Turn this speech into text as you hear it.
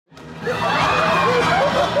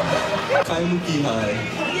Kaimuki High.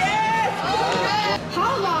 Yes!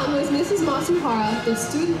 How long was Mrs. Matsuhara the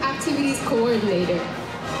student activities coordinator?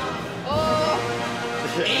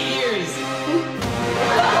 8 years.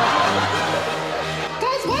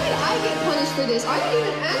 Guys, why did I get punished for this? I didn't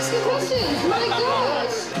even ask the questions. My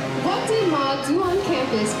gosh. What did Ma do on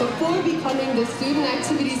campus before becoming the student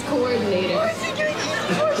activities coordinator? Why is he giving me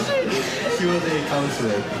this question? She was a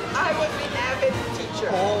counselor. I was an avid teacher.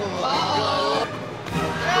 Oh my God.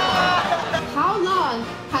 How long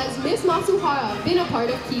has Miss Matsuhara been a part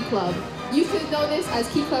of Key Club? You should know this as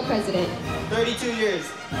Key Club president. 32 years.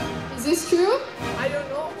 Is this true? I don't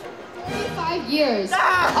know. 45 years.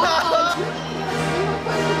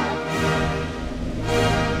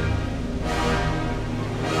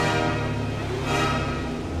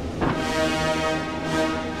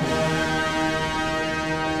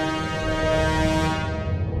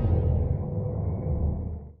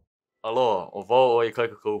 Aloha, o wau o I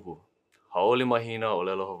kaika kaupu. Haoli mahina o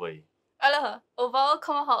lelo Hawaii. Aloha, o wau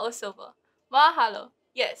kamaha o Silva. Mahalo.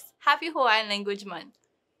 Yes, Happy Hawaiian Language Month.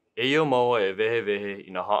 Eia maua e wehe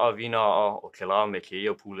I nā haʻawina aʻa o ke lā me ke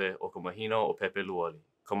ia pule o ka mahina o Pepe Luali.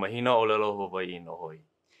 Ka mahina o lelo Hawaii no hoi.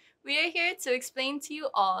 We are here to explain to you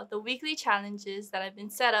all the weekly challenges that have been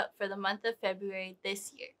set up for the month of February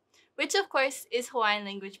this year, which of course is Hawaiian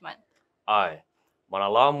Language Month. Ai, mana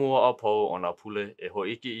lā mua a pau o nā pule e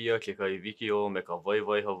hoʻiki ia ke KVIKS o me ka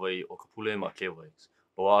waiwai Hawaii o ka pule ma KVIKS.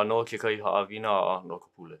 Loa anō ke haʻawina aʻa no ka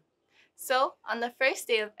pule. So, on the first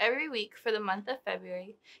day of every week for the month of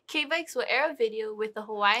February, KVIKS will air a video with the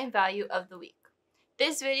Hawaiian value of the week.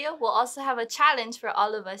 This video will also have a challenge for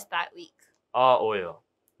all of us that week. Oia,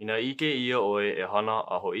 ina ike ia oe e hana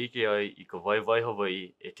a hoʻike ai I ka waiwai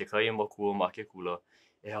Hawaii e ke kai makua ma ke kula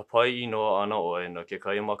e hapai inoa ana oe no ke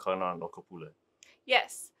kai makana no ka pule.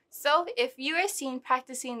 Yes, so if you are seen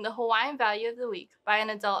practicing the Hawaiian value of the week by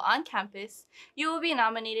an adult on campus, you will be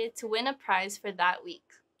nominated to win a prize for that week.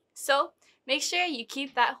 So, make sure you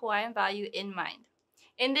keep that Hawaiian value in mind.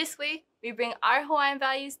 In this way, we bring our Hawaiian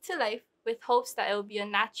values to life with hopes that it will be a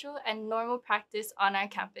natural and normal practice on our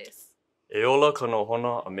campus. E ola ka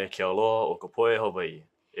nohona a me ke aloha o ka poe Hawaii.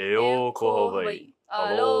 E o ko Hawaii.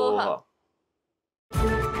 Aloha.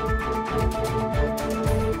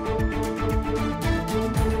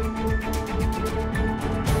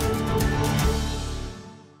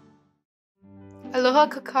 Aloha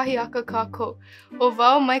kakahiaka kako. O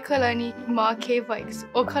wau mai ka lani ma KVIKS.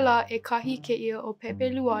 O ka la e kahi ke ia o Pepe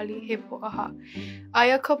Luali he po'aha.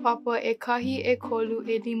 Aia ka papa e kahi e kolu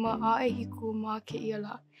e lima a e hiku ma ke ia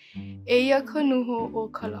la. Eia ka nuho o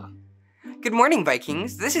ka la. Good morning,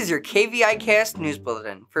 Vikings. This is your KVIKS News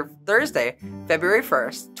Bulletin for Thursday, February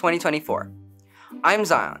 1st, 2024. I'm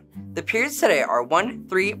Zion. The periods today are 1,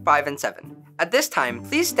 3, 5, and 7. At this time,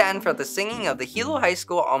 please stand for the singing of the Hilo High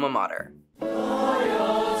School alma mater.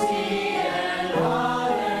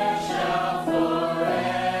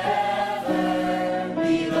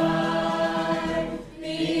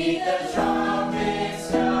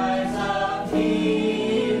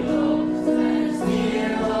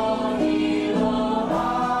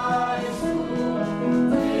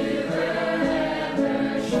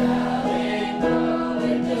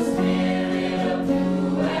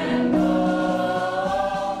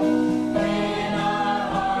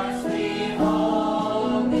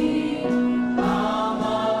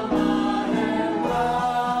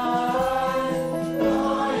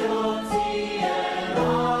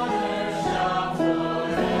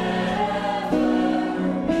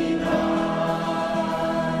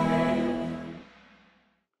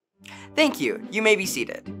 Thank you. You may be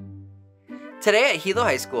seated. Today at Hilo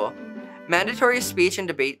High School, mandatory speech and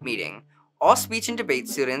debate meeting. All speech and debate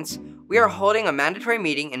students, we are holding a mandatory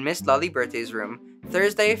meeting in Miss Lali Birthday's room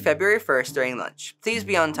Thursday, February 1st during lunch. Please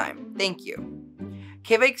be on time. Thank you.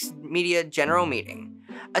 KVIKS Media General Meeting.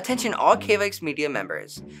 Attention all KVIKS Media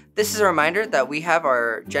members. This is a reminder that we have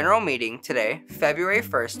our general meeting today, February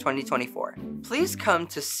 1st, 2024. Please come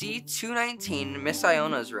to C219 Miss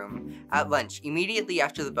Iona's room at lunch immediately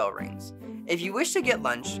after the bell rings. If you wish to get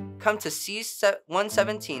lunch, come to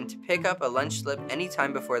C117 to pick up a lunch slip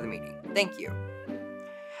anytime before the meeting. Thank you.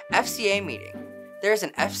 FCA meeting. There is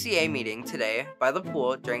an FCA meeting today by the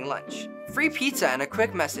pool during lunch. Free pizza and a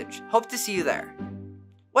quick message. Hope to see you there.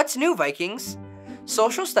 What's new, Vikings?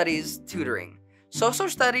 Social Studies Tutoring. Social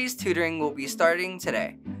Studies Tutoring will be starting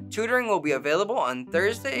today. Tutoring will be available on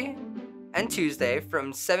Thursday and Tuesday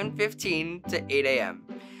from 7:15 to 8 a.m.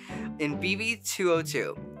 in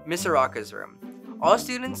BB202, Miss Araka's room. All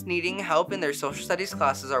students needing help in their social studies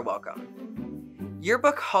classes are welcome.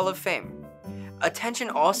 Yearbook Hall of Fame. Attention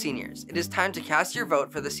all seniors, it is time to cast your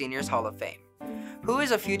vote for the Seniors Hall of Fame. who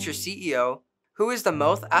is a future CEO, who is the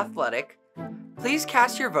most athletic. Please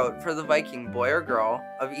cast your vote for the Viking boy or girl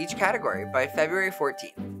of each category by February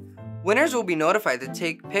 14th. Winners will be notified to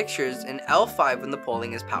take pictures in L5 when the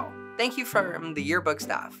polling is POW. Thank you from the yearbook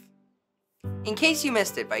staff. In case you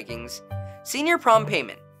missed it, Vikings, Senior Prom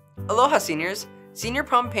Payment. Aloha seniors! Senior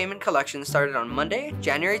Prom Payment collection started on Monday,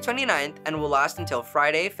 January 29th and will last until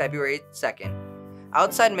Friday, February 2nd,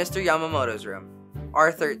 outside Mr. Yamamoto's room,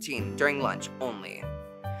 R13, during lunch only.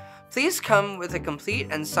 Please come with a complete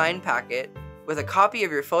and signed packet with a copy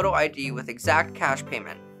of your photo ID with exact cash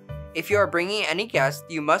payment. If you are bringing any guests,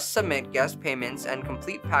 you must submit guest payments and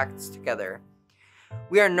complete packets together.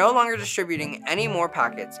 We are no longer distributing any more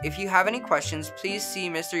packets. If you have any questions, please see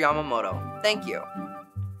Mr. Yamamoto. Thank you.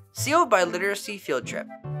 Sealed by Literacy Field Trip.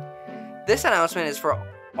 This announcement is for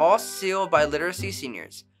all Sealed by Literacy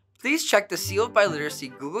seniors. Please check the Sealed by Literacy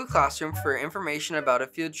Google Classroom for information about a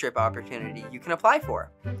field trip opportunity you can apply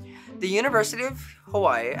for. The University of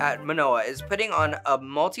Hawaii at Manoa is putting on a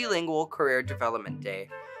multilingual career development day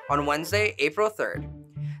on Wednesday, April 3rd.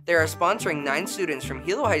 They are sponsoring 9 students from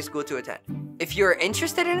Hilo High School to attend. If you are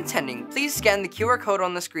interested in attending, please scan the QR code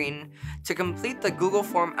on the screen to complete the Google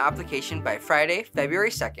Form application by Friday,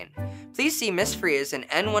 February 2nd. Please see Ms. Frias in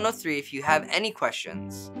N103 if you have any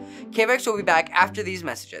questions. KVIKS will be back after these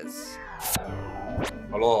messages.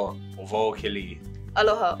 Aloha, o wau keli.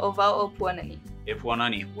 Aloha, o wau o puanani. E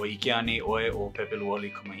puanani, o ike ani oe o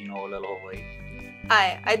pepeluoli ka mahina o lelo Hawaii.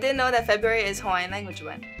 I didn't know that February is Hawaiian Language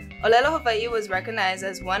Month. Olelo Hawaii was recognized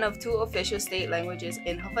as one of 2 official state languages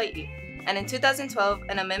in Hawaii. And in 2012,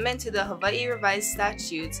 an amendment to the Hawaii Revised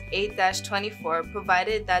Statutes 8-24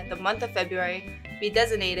 provided that the month of February be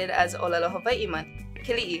designated as Olelo Hawaii Month.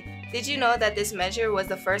 Kili'i, did you know that this measure was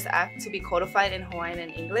the first act to be codified in Hawaiian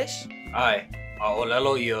and English? Ai, a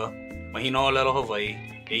olelo ia, mahina o lelo Hawaii,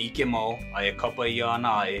 e ike mau, a e kapa ia ana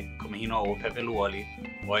ae, ka mahina o pepeluali,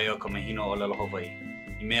 o ia ka mahina o lelo Hawaii.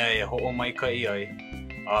 I mea e ho'o mai ka ai,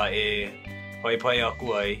 a e pai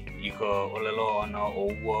aku ai I ka olelo ana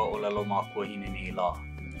o ua olelo makua hinini la.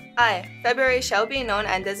 February shall be known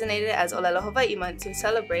and designated as Olelo Hawaii Month to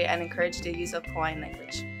celebrate and encourage the use of Hawaiian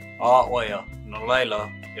language. Oia, no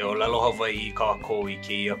laila, e olelo Hawaii ka ko I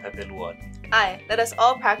ke ia pepeluali. Let us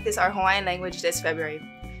all practice our Hawaiian language this February.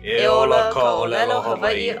 E ola ka olelo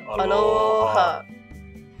Hawaii, aloha.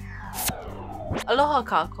 Aloha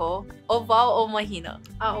kako, o wau o mahina.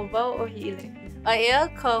 A o wau o hi'ile. A ea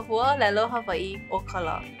ka hua lelo Hawaii o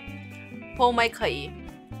kala. Po mai kai.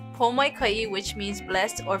 Po mai kai, which means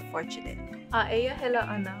blessed or fortunate. A ea hela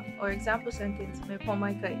ana, or example sentence me po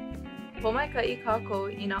mai kai. Po mai kai kako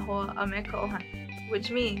ina hoa a me ka ohana, which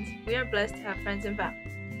means we are blessed to have friends and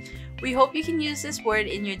family. We hope you can use this word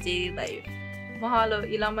in your daily life.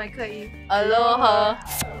 Mahalo ila mai kai. Aloha.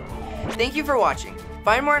 Thank you for watching.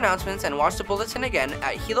 Find more announcements and watch the bulletin again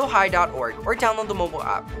at hilo-hi.org or download the mobile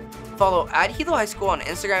app. Follow @Hilo High School on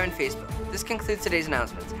Instagram and Facebook. This concludes today's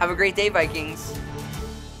announcements. Have a great day, Vikings!